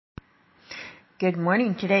Good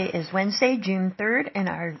morning. Today is Wednesday, June 3rd, and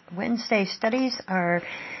our Wednesday studies are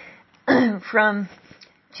from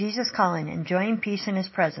Jesus Calling, Enjoying Peace in His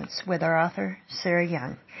Presence, with our author, Sarah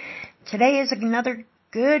Young. Today is another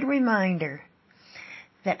good reminder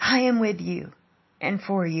that I am with you and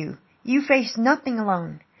for you. You face nothing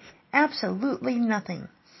alone. Absolutely nothing.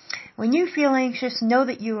 When you feel anxious, know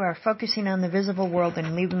that you are focusing on the visible world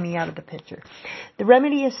and leaving me out of the picture. The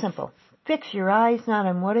remedy is simple. Fix your eyes not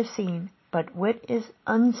on what is seen, but what is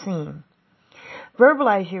unseen.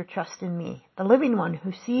 Verbalize your trust in me, the living one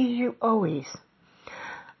who sees you always.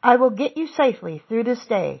 I will get you safely through this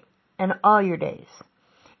day and all your days.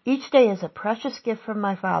 Each day is a precious gift from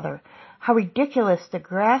my Father. How ridiculous to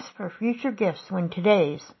grasp for future gifts when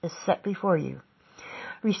today's is set before you.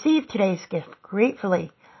 Receive today's gift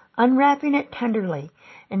gratefully, unwrapping it tenderly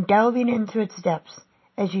and delving into its depths.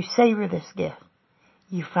 As you savor this gift,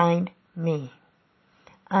 you find me.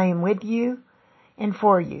 I am with you and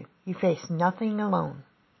for you. You face nothing alone.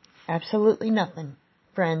 Absolutely nothing.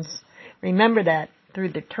 Friends, remember that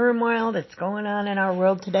through the turmoil that's going on in our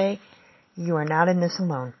world today, you are not in this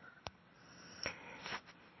alone.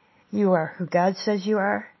 You are who God says you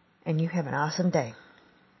are, and you have an awesome day.